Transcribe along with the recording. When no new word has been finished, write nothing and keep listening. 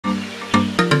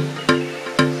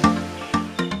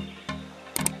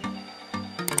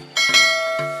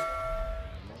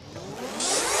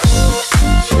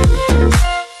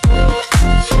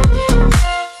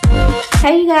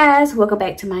guys, welcome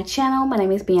back to my channel. My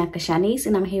name is Bianca Shanice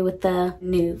and I'm here with a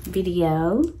new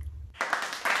video.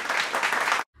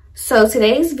 So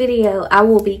today's video, I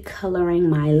will be coloring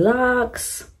my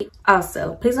locks.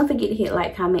 Also, please don't forget to hit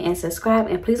like, comment, and subscribe.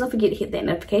 And please don't forget to hit that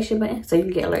notification button so you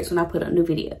can get alerts when I put up new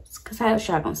videos. Because how else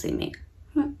y'all gonna see me?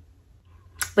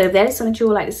 But if that is something you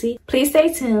would like to see, please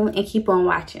stay tuned and keep on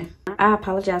watching. I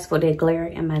apologize for that glare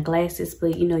in my glasses,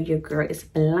 but you know your girl is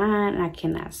blind and I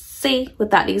cannot see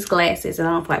without these glasses, and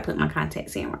I don't feel like putting my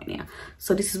contacts in right now.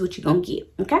 So this is what you're gonna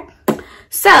get, okay?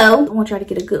 So I want y'all to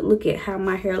get a good look at how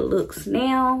my hair looks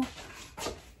now.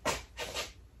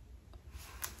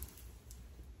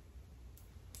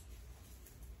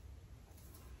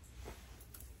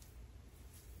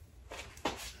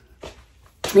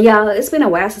 Y'all, it's been a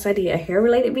while since I did a hair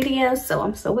related video, so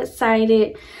I'm so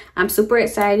excited. I'm super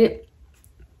excited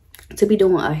to be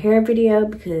doing a hair video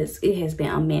because it has been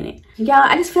a minute. Y'all,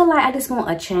 I just feel like I just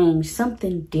want a change,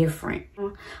 something different.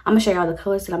 I'm gonna show y'all the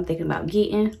colors that I'm thinking about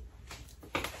getting.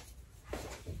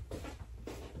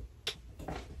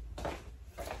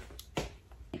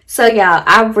 So y'all,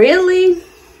 I really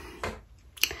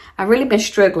been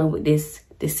struggling with this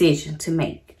decision to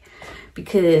make.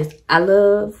 Because I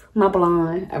love my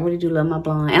blonde. I really do love my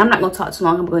blonde. And I'm not going to talk too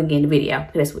long. I'm going to get in the video.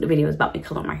 Because that's what the video is about, me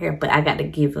coloring my hair. But I got to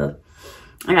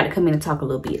come in and talk a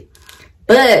little bit.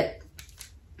 But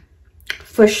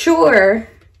for sure,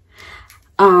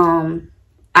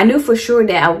 I knew for sure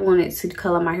that I wanted to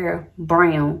color my hair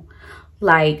brown.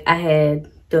 Like I had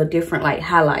the different like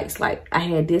highlights. Like I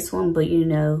had this one, but you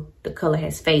know, the color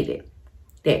has faded.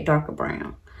 That darker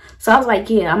brown. So I was like,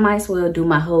 yeah, I might as well do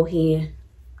my whole hair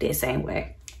that same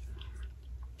way.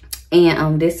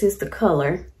 And this is the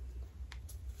color.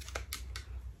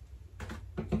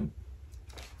 And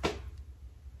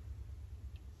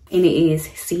it is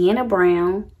Sienna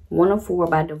Brown 104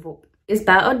 by Dior. It's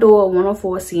by Adore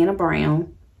 104 Sienna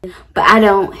Brown. But I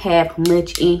don't have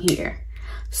much in here.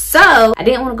 So I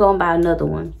didn't want to go and buy another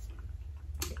one.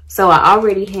 So I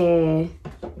already had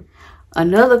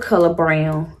another color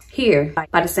brown here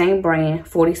by the same brand,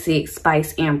 46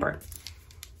 Spice Amber.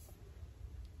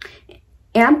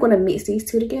 And I'm going to mix these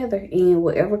two together. And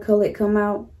whatever color it come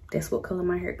out, that's what color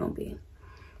my hair going to be.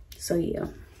 So, yeah.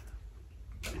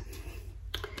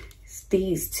 It's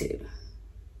these two.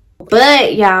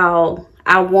 But, y'all,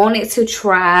 I wanted to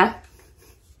try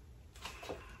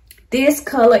this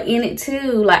color in it,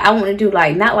 too. Like, I want to do,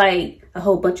 like, not like a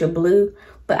whole bunch of blue.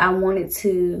 But I wanted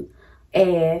to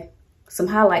add some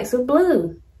highlights of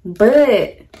blue.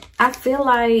 But I feel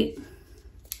like,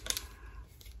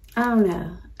 I don't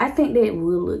know. I think that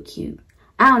will look cute.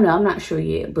 I don't know. I'm not sure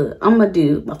yet, but I'm going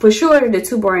to do, for sure, the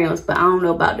two browns, but I don't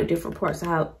know about the different parts of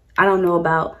how, I don't know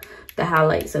about the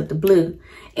highlights of the blue.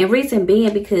 And reason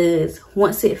being because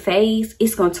once it fades,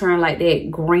 it's going to turn like that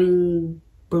green,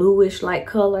 bluish like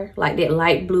color, like that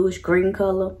light bluish green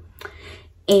color.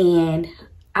 And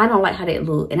I don't like how that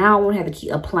look. And I don't want to have to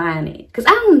keep applying it. Because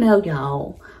I don't know,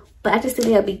 y'all, but I just think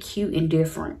that'll be cute and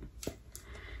different.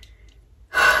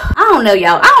 I don't know,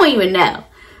 y'all. I don't even know.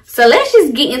 So let's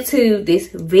just get into this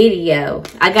video.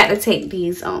 I got to take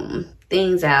these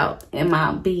things out and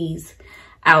my beads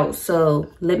out.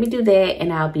 So let me do that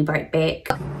and I'll be right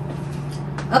back.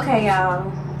 Okay,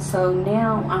 y'all. So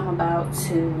now I'm about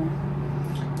to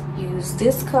use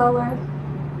this color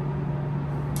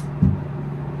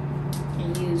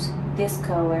and use this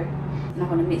color. And I'm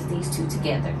going to mix these two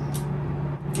together.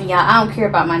 And y'all, I don't care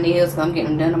about my nails because I'm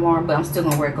getting them done tomorrow, but I'm still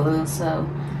going to wear gloves. So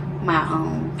my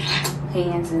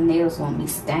hands and nails won't be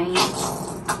stained.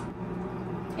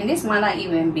 And this might not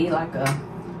even be like a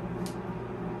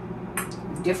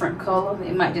different color.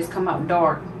 It might just come out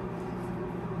dark.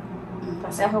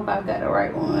 I hope I got the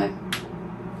right one.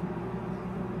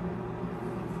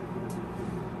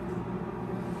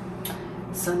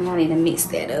 So now I need to mix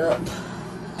that up.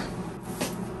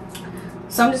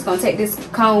 So I'm just gonna take this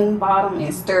cone bottom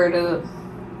and stir it up.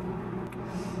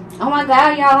 Oh my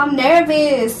God, y'all, I'm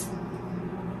nervous.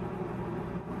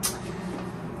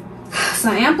 So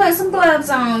I am putting some gloves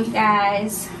on, you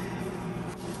guys.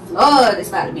 Lord, it's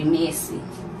about to be messy.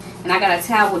 And I got a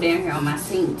towel down here on my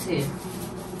sink too.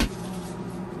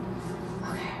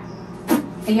 Okay.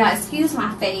 And y'all, excuse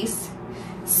my face.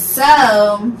 So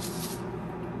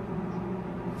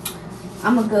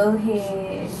I'm gonna go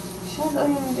ahead. Should I go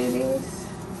ahead and do this?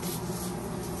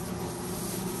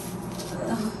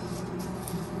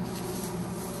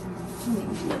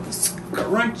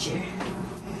 Scrunchie.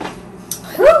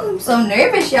 I'm so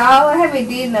nervous, y'all. I haven't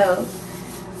did no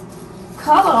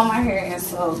color on my hair in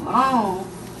so long.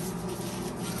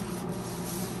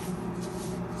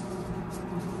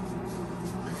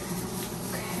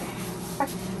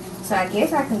 So I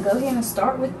guess I can go ahead and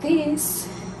start with this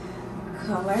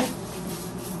color.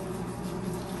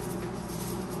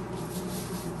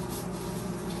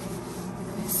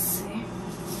 Let's see.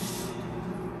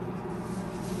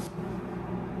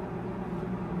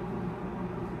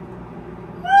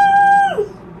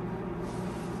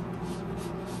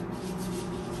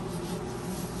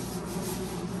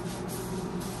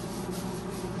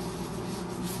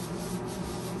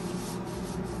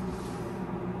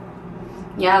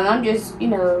 Y'all, I'm just, you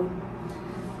know,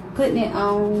 putting it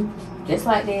on just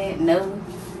like that, no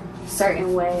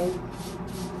certain way.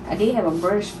 I did have a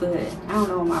brush, but I don't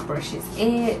know where my brush is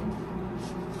at.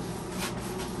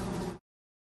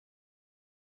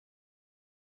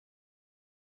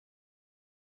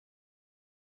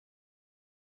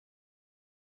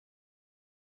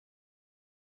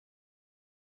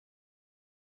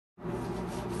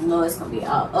 I know it's gonna be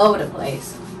all over the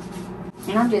place.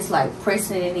 And I'm just like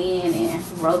pressing it in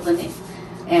and rolling it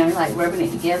and like rubbing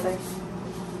it together.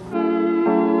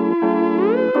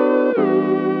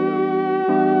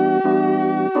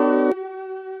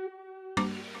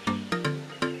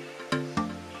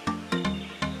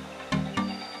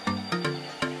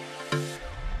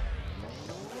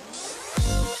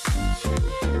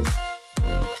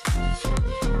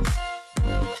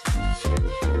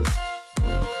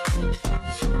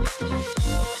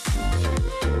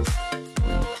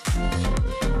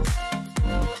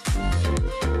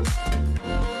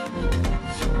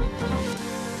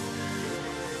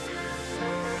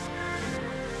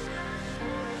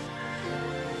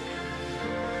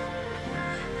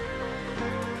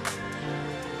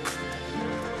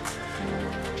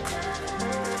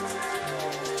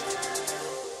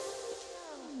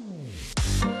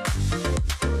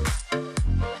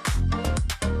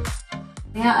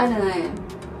 Now I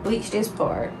done bleached this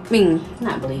part. I mean,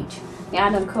 not bleach. Now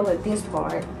I done colored this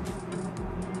part.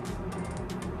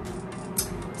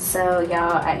 So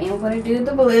y'all, I am gonna do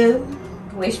the blue.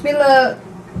 Wish me luck.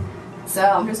 So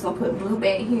I'm just gonna put blue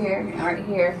back here, and right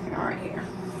here, and right here.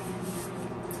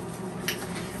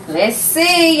 Let's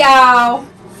see, y'all.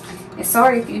 And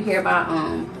sorry if you hear my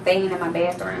fan in my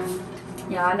bathroom.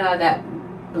 Y'all, I know I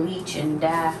got bleach and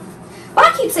dye. Well,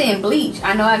 I keep saying bleach.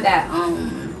 I know I got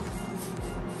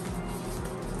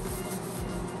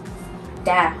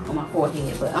dye on my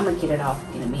forehead, but I'm gonna get it off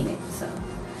in a minute. So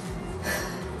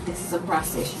this is a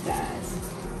process, you guys.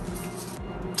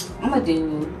 I'm gonna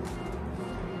do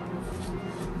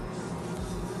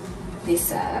this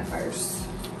side first.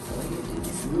 So we're gonna do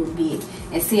this a little bit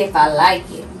and see if I like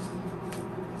it.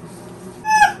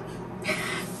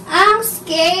 I'm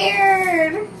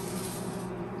scared.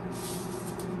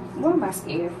 What am I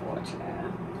scared for,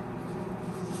 child?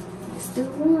 Let's do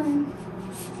one.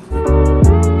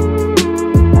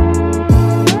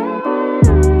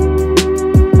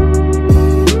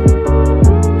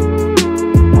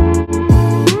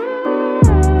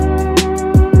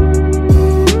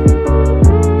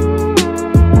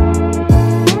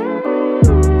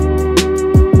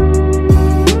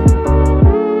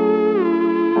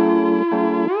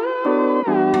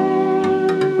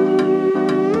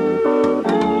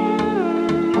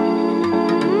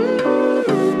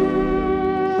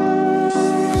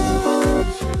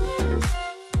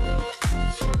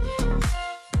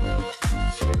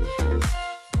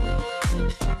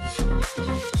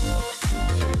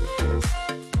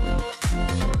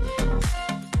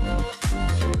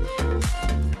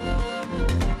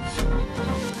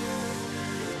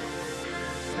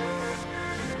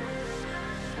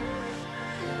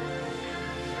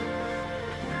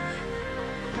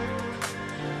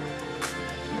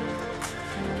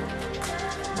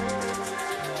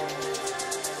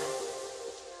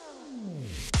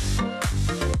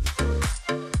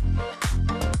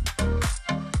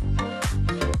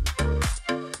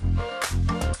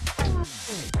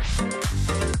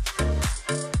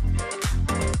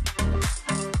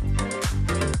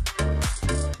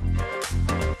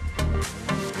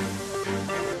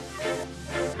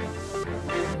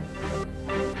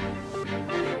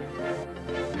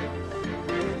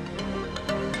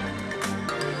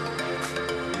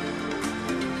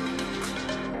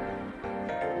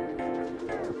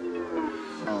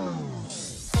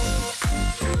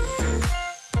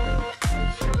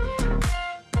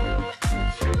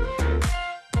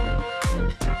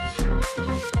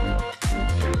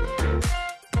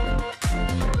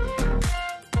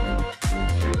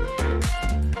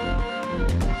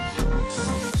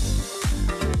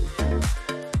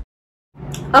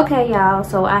 Okay, y'all,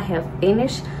 so I have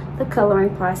finished the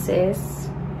coloring process.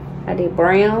 I did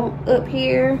brown up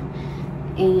here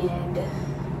and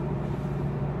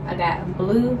I got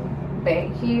blue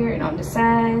back here and on the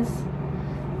sides.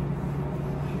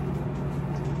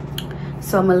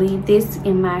 So I'm gonna leave this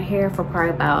in my hair for probably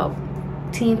about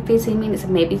 10 to 15 minutes,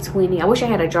 maybe 20. I wish I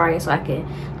had a dryer so I could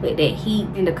let that heat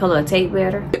and the color take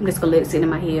better. I'm just gonna let it sit in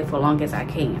my hair for as long as I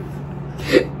can.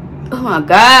 Oh my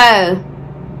god.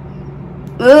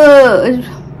 Ugh.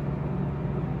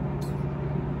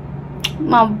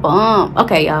 My bum.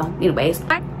 Okay, y'all. Anyways,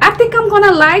 I think I'm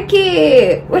gonna like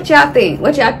it. What y'all think?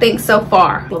 What y'all think so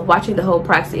far? Watching the whole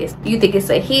process. Do you think it's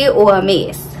a hit or a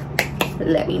miss?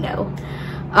 Let me know.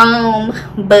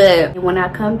 But when I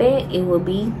come back, it will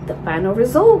be the final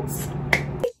results.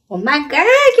 Oh my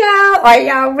god, y'all. Are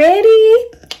y'all ready?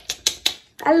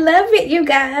 I love it, you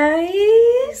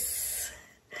guys.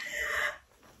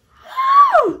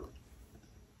 Oh.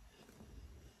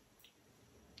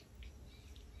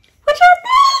 What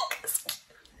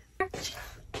y'all think?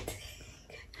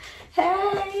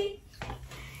 Hey.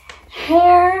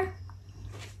 Hair.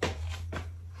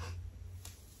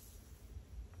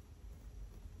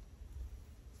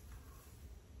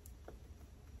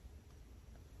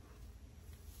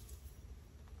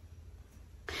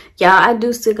 Y'all, I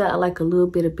do still got like a little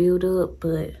bit of build up,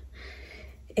 but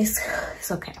it's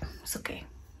okay. It's okay.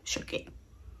 It's okay.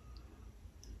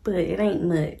 But it ain't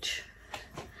much.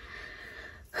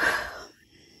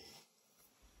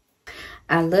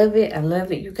 I love it. I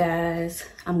love it, you guys.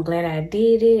 I'm glad I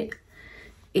did it.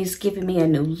 It's giving me a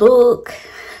new look.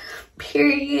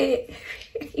 Period.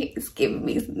 It's giving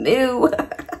me new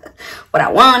what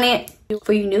I wanted.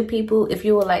 For you new people, if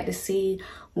you would like to see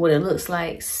what it looks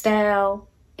like style,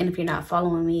 and if you're not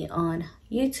following me on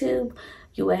YouTube,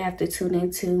 you will have to tune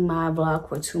into my vlog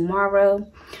for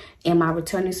tomorrow. And my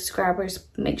returning subscribers,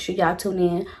 make sure y'all tune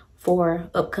in for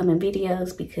upcoming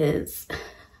videos, because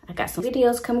I got some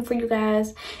videos coming for you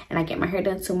guys, and I get my hair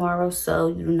done tomorrow, so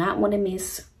you do not want to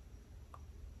miss.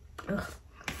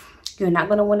 You're not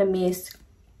going to want to miss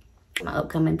my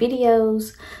upcoming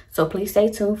videos, so please stay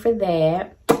tuned for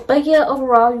that. But yeah,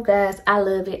 overall, you guys, I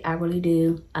love it. I really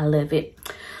do. I love it.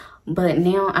 But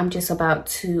now I'm just about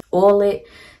to oil it.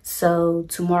 So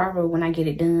tomorrow when I get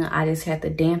it done, I just have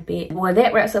to damp it. Well,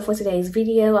 that wraps up for today's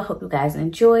video. I hope you guys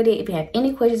enjoyed it. If you have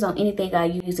any questions on anything I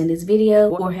used in this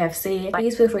video or have said,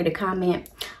 please feel free to comment.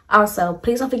 Also,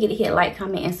 please don't forget to hit like,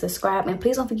 comment, and subscribe. And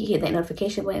please don't forget to hit that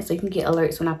notification button so you can get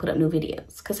alerts when I put up new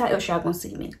videos. Because how else y'all gonna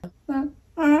see me?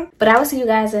 But I will see you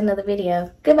guys in another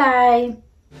video. Goodbye.